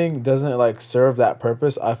something doesn't like serve that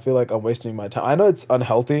purpose, I feel like I'm wasting my time. I know it's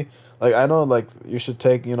unhealthy. Like I know like you should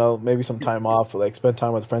take, maybe some time off, or, like spend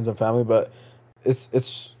time with friends and family, but it's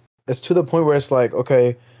it's it's to the point where it's like,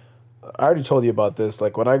 okay, I already told you about this.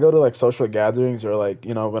 Like when I go to like social gatherings or like,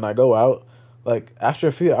 when I go out, like after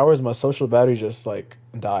a few hours my social battery just like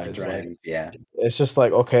It dies. Like drains, yeah. it's just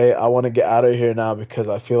like, okay, I want to get out of here now because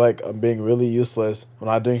I feel like I'm being really useless. I'm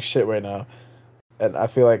not doing shit right now. And I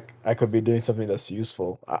feel like I could be doing something that's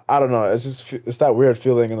useful. I don't know. It's just it's that weird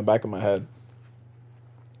feeling in the back of my head.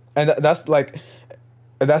 And that's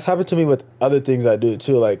happened to me with other things I do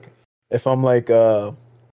too. Like if I'm like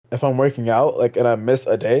if I'm working out, like, and I miss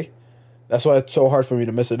a day, that's why it's so hard for me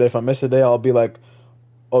to miss a day. If I miss a day, I'll be like,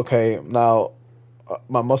 okay, now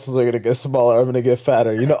my muscles are gonna get smaller. I'm gonna get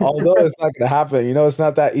fatter. Although it's not gonna happen. It's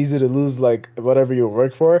not that easy to lose like whatever you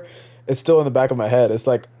work for. It's still in the back of my head. It's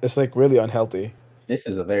like really unhealthy. This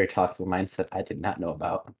is a very toxic mindset I did not know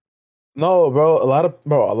about. No, bro. A lot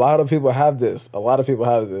of people have this. A lot of people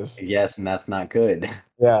have this. Yes, and that's not good.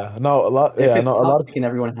 Yeah. No. A lot. If Yeah. it's No. A lot of. toxic and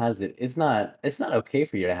everyone has it, it's not okay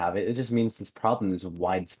for you to have it. It just means this problem is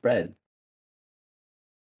widespread.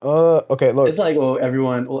 Okay. It's Look. like, well,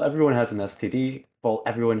 everyone has an STD. Well,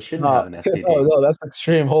 everyone shouldn't No. have an No. STD. No. That's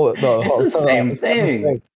extreme. Hold it. No. It's the No, same it's not the thing.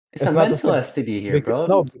 same. It's a It's not the mental same. STD here, Because,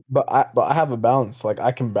 bro. no. But I have a balance. Like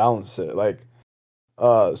I can balance it. Like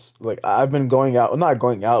I've been going out, well, not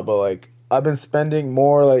going out, but like I've been spending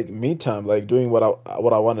more like me time, like doing what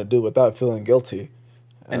I want to do without feeling guilty.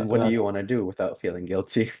 And what And do you want to do without feeling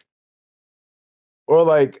guilty? or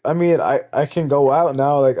like I mean, I can go out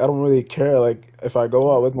now. Like I don't really care. Like if I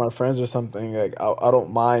go out with my friends or something, like I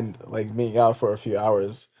don't mind like being out for a few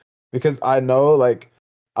hours because I know like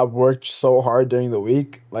I've worked so hard during the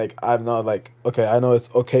week. Like I'm not like okay, I know it's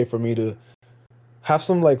okay for me to have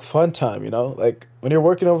some like fun time, like when you're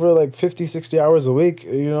working over like 50, 60 hours a week,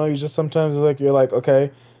 you just sometimes like you're like,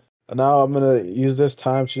 okay, now I'm gonna use this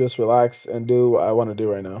time to just relax and do what I want to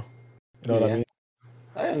do right now. You know what I Yeah, mean?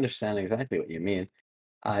 I understand exactly what you mean.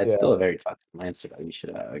 It's Yeah. still a very toxic mindset that you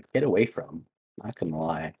should get away from. Not gonna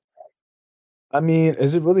lie. I mean,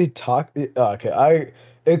 is it really toxic? Okay,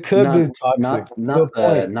 it could be Not toxic not to not a the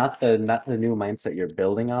point. not the not the new mindset you're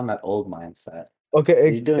building on, that old mindset.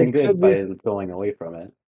 Okay, You're doing it good could be by going away from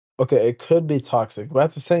it. okay, it could be toxic, but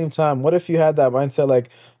at the same time, what if you had that mindset like,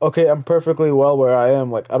 okay, I'm perfectly well where I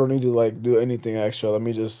am, like I don't need to like do anything extra. Let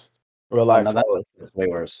me just Oh, no, relax that all the time. that's way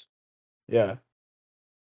worse. Yeah.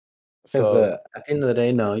 'Cause, So, at the end of the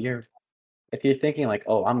day, no, if you're thinking like,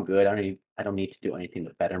 "Oh, I'm good. I don't need to do anything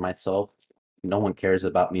to better myself. No one cares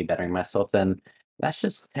about me bettering myself," then that's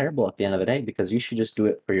just terrible at the end of the day because you should just do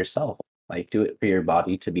it for yourself. Like, do it for your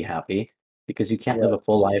body to be happy because you can't live yeah. a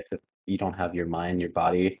full life if you don't have your mind, your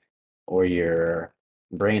body, or your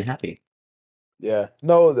brain happy. Yeah.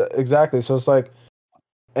 No, exactly. So it's like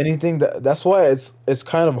anything that's why it's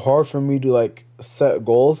kind of hard for me to like set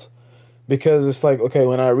goals because it's like okay,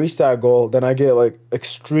 when I reach that goal, then I get like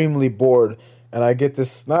extremely bored and I get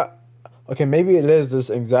this not okay, maybe it is this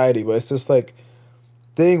anxiety, but it's just like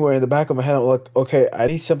thing where in the back of my head I'm like, okay, I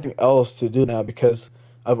need something else to do now because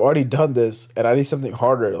I've already done this and I need something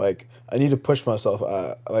harder. Like I need to push myself.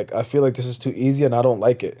 Like I feel like this is too easy and I don't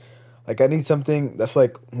like it. Like I need something that's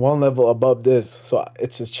like one level above this. So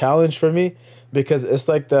it's a challenge for me because it's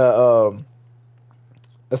like so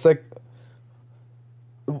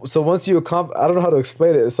once you I don't know how to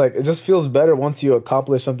explain it. It's like it just feels better once you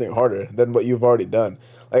accomplish something harder than what you've already done.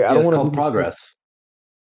 Like I Yeah, don't it's want to called do this. progress,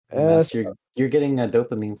 and Eh, that's you're getting a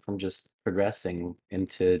dopamine from just progressing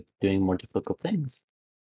into doing more difficult things.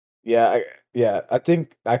 yeah, yeah. I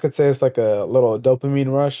think I could say it's like a little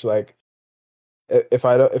dopamine rush. Like if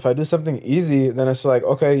I do something easy, then it's like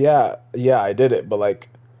okay, yeah, yeah, I did it, but like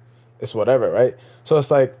it's whatever, right? So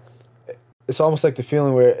it's like it's almost like the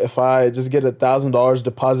feeling where if I just get $1,000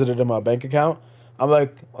 deposited in my bank account, I'm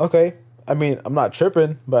like okay. I mean, I'm not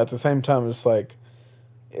tripping, but at the same time, it's like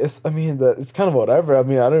it's I mean it's kind of whatever. I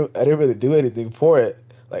mean, I didn't really do anything for it.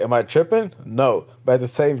 Like, am I tripping? No. But at the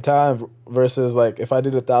same time, versus like if I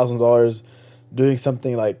did $1,000 doing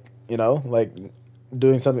something like like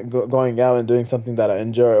doing something going out and doing something that I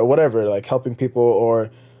enjoy or whatever, like helping people or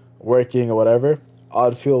working or whatever,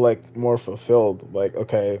 I'd feel like more fulfilled. Like,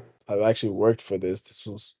 okay, I've actually worked for this. This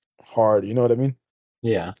was hard. You know what I mean?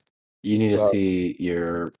 Yeah. You need to So see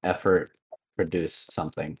your effort produce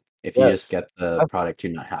something. If you just yes. get the product,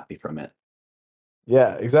 you're not happy from it.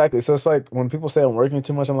 Yeah, exactly. So it's like when people say I'm working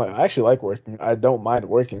too much, I'm like, I actually like working. I don't mind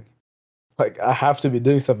working. Like I have to be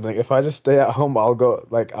doing something. If I just stay at home, I'll go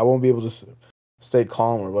like I won't be able to stay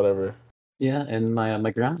calm or whatever. Yeah, and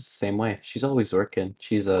my grandma's the same way. She's always working.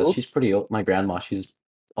 Cool. She's pretty old. My grandma, she's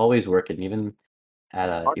always working, Aren't even your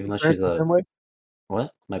though she's parents the a same way?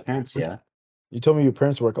 what? My parents, yeah. You told me your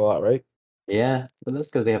parents work a lot, right? Yeah, but that's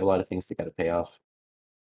because they have a lot of things they gotta pay off.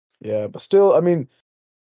 Yeah, but still, I mean,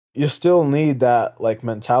 you still need that like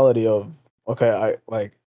mentality of okay, I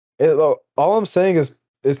like it. All I'm saying is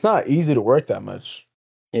it's not easy to work that much.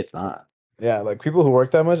 It's not. Yeah, like people who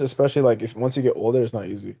work that much, especially like if once you get older, it's not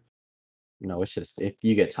easy. No, it's just if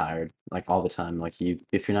you get tired, like, all the time, like,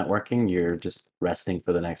 if you're not working, you're just resting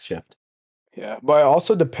for the next shift. Yeah, but it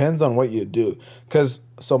also depends on what you do. Cause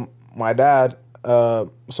so my dad, so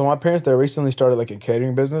my parents they recently started like a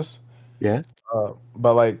catering business, Yeah.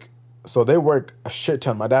 But like, so they work a shit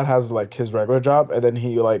ton. My dad has like his regular job, and then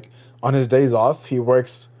he like on his days off, he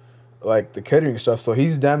works like the catering stuff. So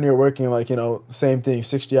he's damn near working like, same thing,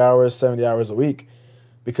 60 hours, 70 hours a week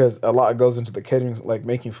because a lot goes into the catering, like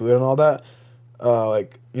making food and all that.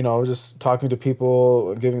 Like, just talking to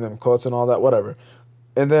people, giving them quotes and all that, whatever.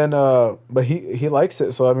 And then, but he likes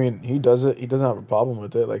it. So I mean, he does it. He doesn't have a problem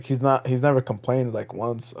with it. Like he's never complained like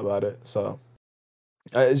once about it. So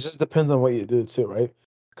it just depends on what you do too, right?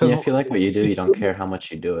 Because Yeah, if you like what you do, you don't care how much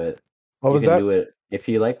you do it. what You was can that? do it if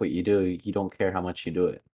you like what you do, you don't care how much you do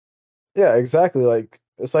it. Yeah, exactly. Like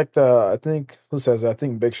it's like I think who says it? I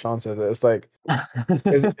think Big Sean says it. It's like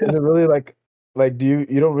is it really like do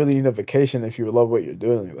you don't really need a vacation if you love what you're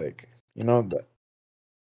doing, like that.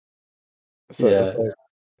 So it's Yeah. like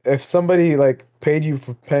if somebody like paid you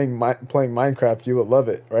for playing Minecraft, you would love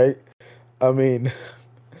it, right? I mean,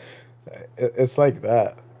 it's like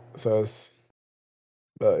that. So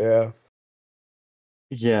but yeah.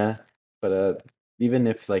 Yeah. But even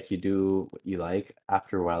if like you do what you like,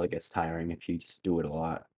 after a while it gets tiring if you just do it a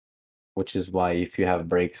lot. Which is why if you have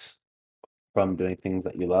breaks from doing things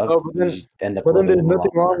that you love, No, you just end up but then loving them a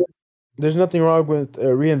lot more. there's nothing wrong with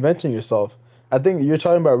reinventing yourself. I think you're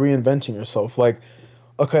talking about reinventing yourself. Like,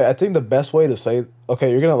 okay, I think the best way to say,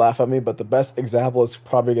 okay, you're gonna laugh at me, but the best example is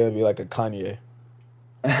probably gonna be like a Kanye.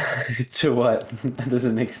 To what? That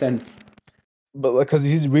doesn't make sense. But like, cause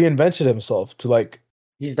he's reinvented himself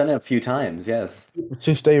He's done it a few times, yes.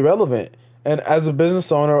 to stay relevant. And as a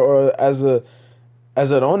business owner or as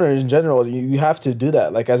an owner in general, you have to do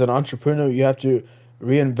that. Like as an entrepreneur, you have to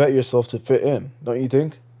reinvent yourself to fit in, don't you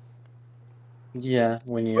think? Yeah,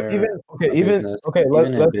 when But even you're okay, a business,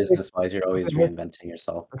 even in let's take business-wise, you're always okay, reinventing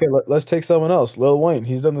yourself. let's take someone else. Lil Wayne,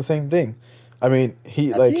 he's done the same thing. I mean,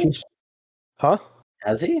 Has he? huh?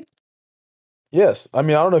 Has he? Yes. I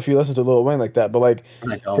mean, I don't know if you listen to Lil Wayne like that, but like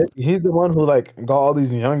I don't. he's the one who like got all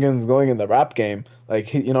these youngins going in the rap game. Like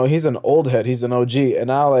he's an old head, he's an OG, and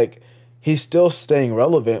now like he's still staying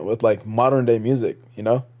relevant with like modern day music.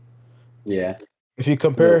 Yeah, If you a little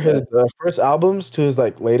compare his bit. first albums to his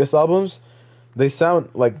like latest albums, they sound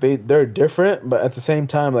like they're different, but at the same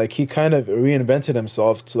time, like he kind of reinvented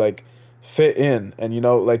himself to like fit in, and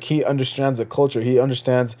like he understands the culture. He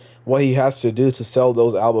understands what he has to do to sell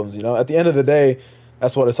those albums. At the end of the day,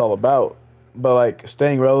 that's what it's all about. But like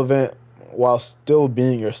staying relevant while still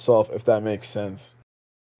being yourself, if that makes sense.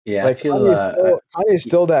 Yeah, I Like feel Kanye is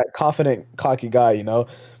still that confident, cocky guy,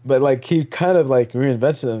 but like he kind of like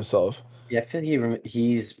reinvented himself. yeah, I feel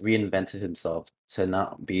he's reinvented himself to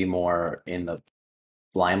not be more in the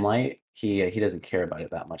limelight. He doesn't care about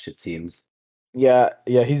it that much, it seems. Yeah,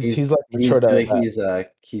 yeah, he's like matured out of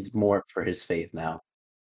that. He's more for his faith now.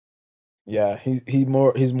 Yeah, he's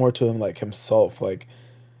more to him like himself. Like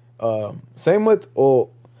same with I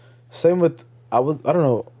don't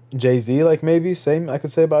know, Jay-Z, like maybe same I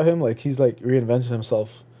could say about him. Like he's like reinvented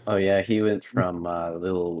himself. Oh yeah, he went from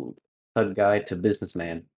little thug guy to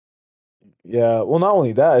businessman. Yeah, well not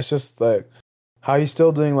only that, it's just like how he's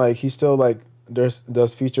still doing like he still like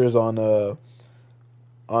does features on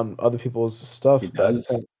other people's He stuff, but at the does?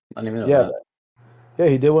 same I didn't even know yeah, that. yeah,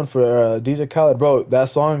 he did one for DJ Khaled, bro. That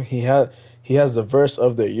song he has the verse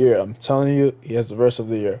of the year. I'm telling you, he has the verse of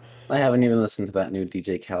the year. I haven't even listened to that new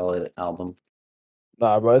DJ Khaled album.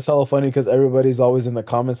 Nah, bro, it's hella funny because everybody's always in the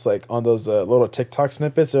comments like on those little TikTok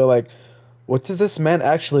snippets. They're like, "What does this man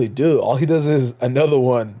actually do? All he does is another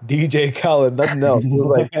one, DJ Khaled, nothing else." He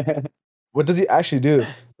was like, "What does he actually do?"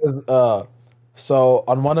 'Cause, so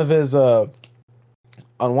on one of his videos,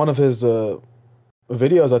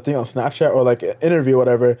 I think on Snapchat or like an interview, or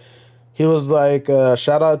whatever, he was like,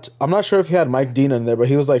 shout out. I'm not sure if he had Mike Dean in there, but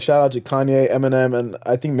he was like, shout out to Kanye, Eminem, and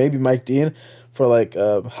I think maybe Mike Dean for like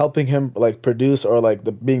helping him like produce or like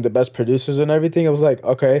being the best producers and everything. It was like,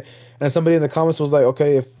 okay. And somebody in the comments was like,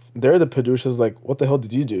 okay, if they're the producers, like, what the hell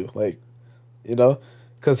did you do? Like, you know,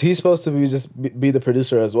 because he's supposed to be be the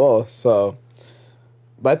producer as well. So,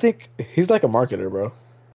 but I think he's like a marketer, bro.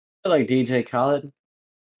 Like DJ Khaled,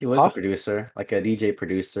 he was a Huh? producer, like a DJ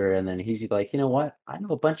producer, and then he's like, you know what? I know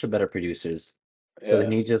a bunch of better producers. So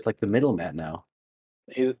then Yeah. he's just like the middleman now.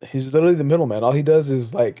 He's literally the middleman. All he does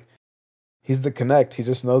is like he's the connect. He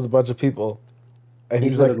just knows a bunch of people, and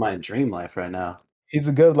He's he's like living my dream life right now. he's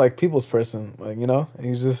a good like people's person. Like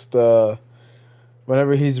he's just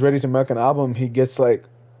whenever he's ready to make an album, he gets like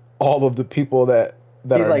all of the people that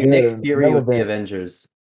He's are like good Nick and Fury with the relevant. Avengers.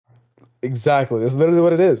 Exactly, that's literally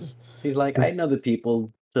what it is. He's like, I know the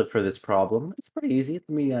people for this problem. It's pretty easy. Let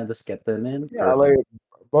me just get them in. Yeah, like Perfect.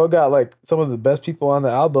 bro got like some of the best people on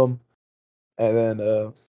the album, and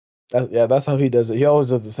then yeah, that's how he does it. He always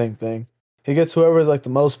does the same thing. He gets whoever's like the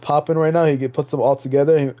most popping right now. Puts them all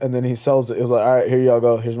together and then he sells it. It was like, all right, here y'all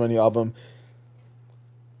go. Here's my new album.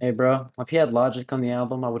 Hey, bro, if he had Logic on the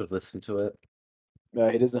album, I would have listened to it. Yeah,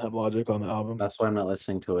 he doesn't have Logic on the album. That's why I'm not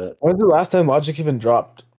listening to it. When's the last time Logic even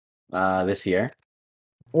dropped? This year.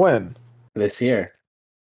 When? This year.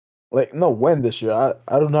 Like no, when this year?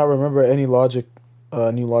 I do not remember any Logic,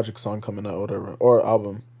 new Logic song coming out, whatever, or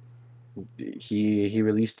album. He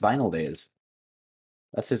released Vinyl Days.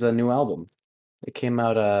 That's his new album. It came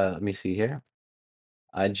out, let me see here.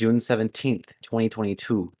 June 17th,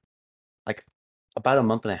 2022. Like about a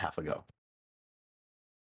month and a half ago.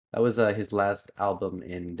 That was his last album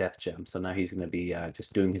in Def Jam. So now he's gonna be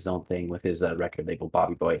just doing his own thing with his record label,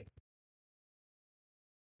 Bobby Boy.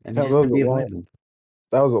 And Yeah, he's just gonna be vibing.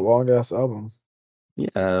 that was a long ass album. Yeah,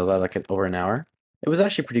 about like over an hour. It was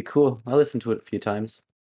actually pretty cool. I listened to it a few times.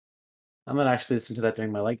 I'm gonna actually listen to that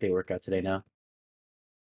during my leg day workout today now.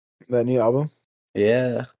 That new album.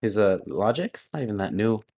 Yeah, his Logic's not even that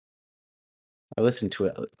new. I listened to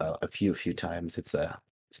it a few times. It's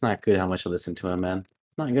not good how much I listen to him, man.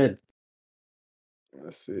 It's not good.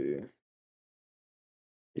 Let's see.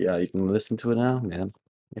 Yeah, you can listen to it now, man.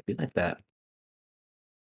 It'd be like that.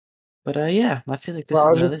 But yeah, I feel like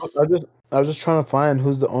Well, this is this I was just trying to find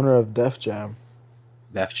who's the owner of Def Jam.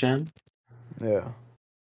 Def Jam. Yeah.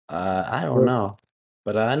 I don't But know,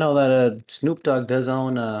 but I know that Snoop Dogg does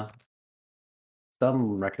own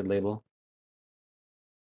some record label.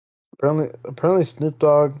 apparently Snoop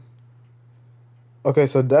Dogg. Okay,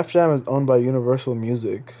 so Def Jam is owned by Universal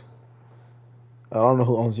Music. I don't know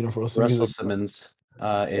who owns Universal Russell Music. Simmons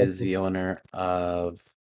is the owner of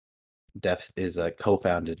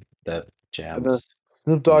co-founded Def And then Jams.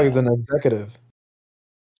 Snoop Dogg is Yeah, an executive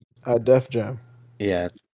at Def Jam. yeah,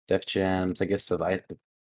 Def Jams. I guess the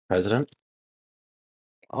president.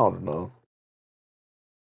 I don't know.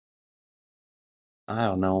 I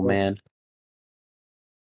don't know, Well, man.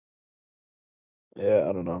 yeah,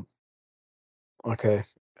 I don't know. Okay.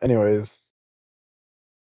 Anyways,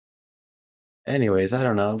 Anyways, I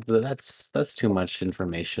don't know. But that's too much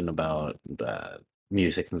information about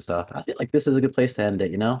music and stuff. I feel like this is a good place to end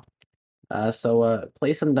it. So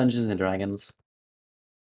play some Dungeons and Dragons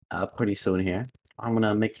pretty soon here. I'm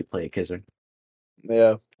gonna make you play it, Kizzer.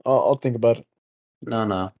 yeah, I'll think about it. No,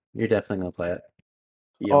 no, you're definitely gonna play it.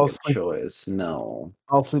 You don't I'll get a sleep. choice. No,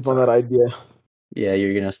 I'll sleep on sorry. that idea. Yeah,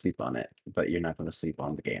 you're gonna sleep on it, but you're not gonna sleep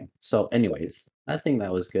on the game. So, anyways, I think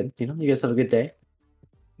that was good. You guys have a good day.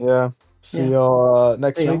 Yeah. See Yeah, y'all see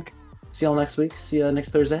next y'all. week. See y'all next week. See you next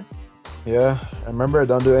Thursday. Yeah. And remember,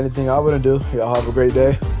 don't do anything I wouldn't do. Y'all have a great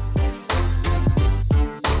day.